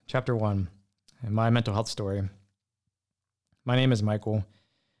Chapter 1, My Mental Health Story. My name is Michael,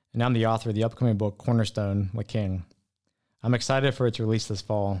 and I'm the author of the upcoming book, Cornerstone with King. I'm excited for its release this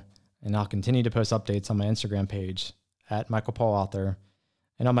fall, and I'll continue to post updates on my Instagram page, @MichaelPaulAuthor,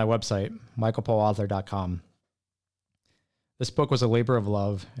 and on my website, michaelpaulauthor.com. This book was a labor of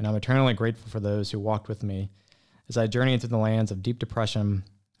love, and I'm eternally grateful for those who walked with me as I journeyed through the lands of deep depression,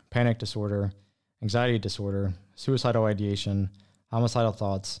 panic disorder, anxiety disorder, suicidal ideation, homicidal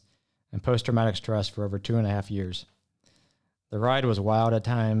thoughts, and post-traumatic stress for over 2.5 years. The ride was wild at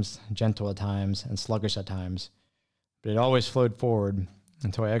times, gentle at times, and sluggish at times, but it always flowed forward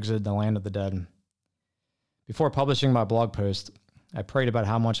until I exited the land of the dead. Before publishing my blog post, I prayed about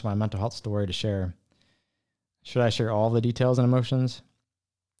how much of my mental health story to share. Should I share all the details and emotions?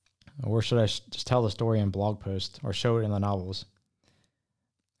 Or should I just tell the story in blog posts or show it in the novels?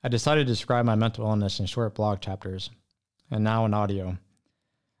 I decided to describe my mental illness in short blog chapters, and now in audio.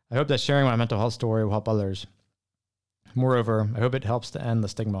 I hope that sharing my mental health story will help others. Moreover, I hope it helps to end the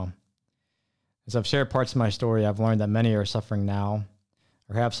stigma. As I've shared parts of my story, I've learned that many are suffering now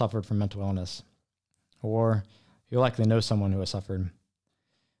or have suffered from mental illness. Or you likely know someone who has suffered.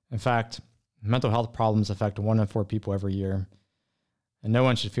 In fact, mental health problems affect 1 in 4 people every year, and no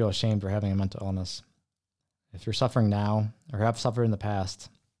one should feel ashamed for having a mental illness. If you're suffering now or have suffered in the past,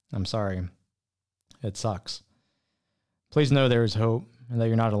 I'm sorry. It sucks. Please know there is hope and that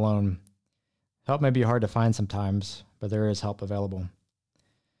you're not alone. Help may be hard to find sometimes, but there is help available.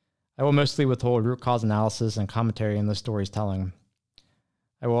 I will mostly withhold root cause analysis and commentary in this story's telling.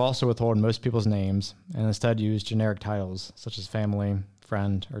 I will also withhold most people's names and instead use generic titles such as family,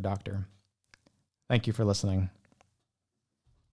 friend, or doctor. Thank you for listening.